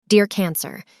Dear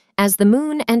Cancer, as the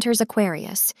moon enters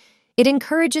Aquarius, it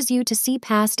encourages you to see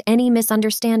past any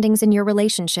misunderstandings in your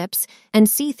relationships and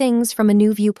see things from a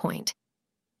new viewpoint.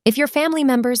 If your family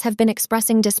members have been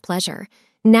expressing displeasure,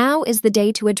 now is the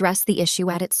day to address the issue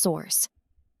at its source.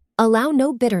 Allow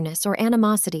no bitterness or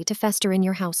animosity to fester in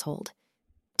your household.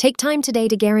 Take time today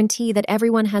to guarantee that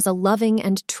everyone has a loving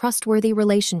and trustworthy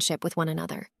relationship with one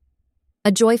another.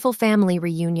 A joyful family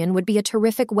reunion would be a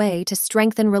terrific way to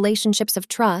strengthen relationships of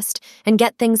trust and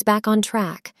get things back on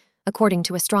track, according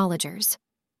to astrologers.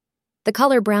 The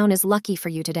color brown is lucky for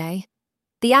you today.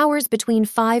 The hours between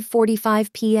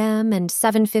 5:45 p.m. and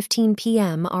 7:15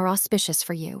 p.m. are auspicious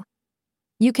for you.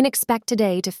 You can expect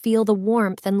today to feel the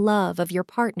warmth and love of your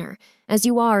partner as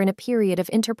you are in a period of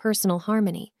interpersonal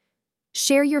harmony.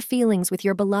 Share your feelings with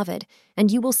your beloved, and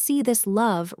you will see this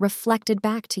love reflected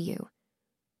back to you.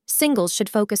 Singles should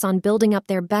focus on building up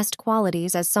their best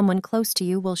qualities, as someone close to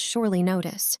you will surely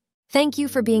notice. Thank you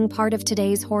for being part of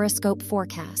today's horoscope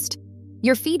forecast.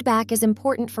 Your feedback is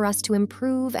important for us to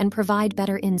improve and provide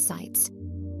better insights.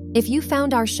 If you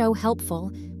found our show helpful,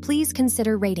 please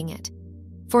consider rating it.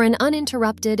 For an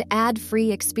uninterrupted, ad-free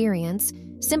experience,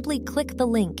 simply click the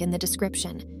link in the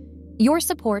description. Your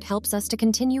support helps us to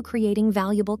continue creating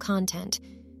valuable content.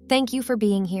 Thank you for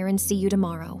being here, and see you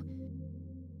tomorrow.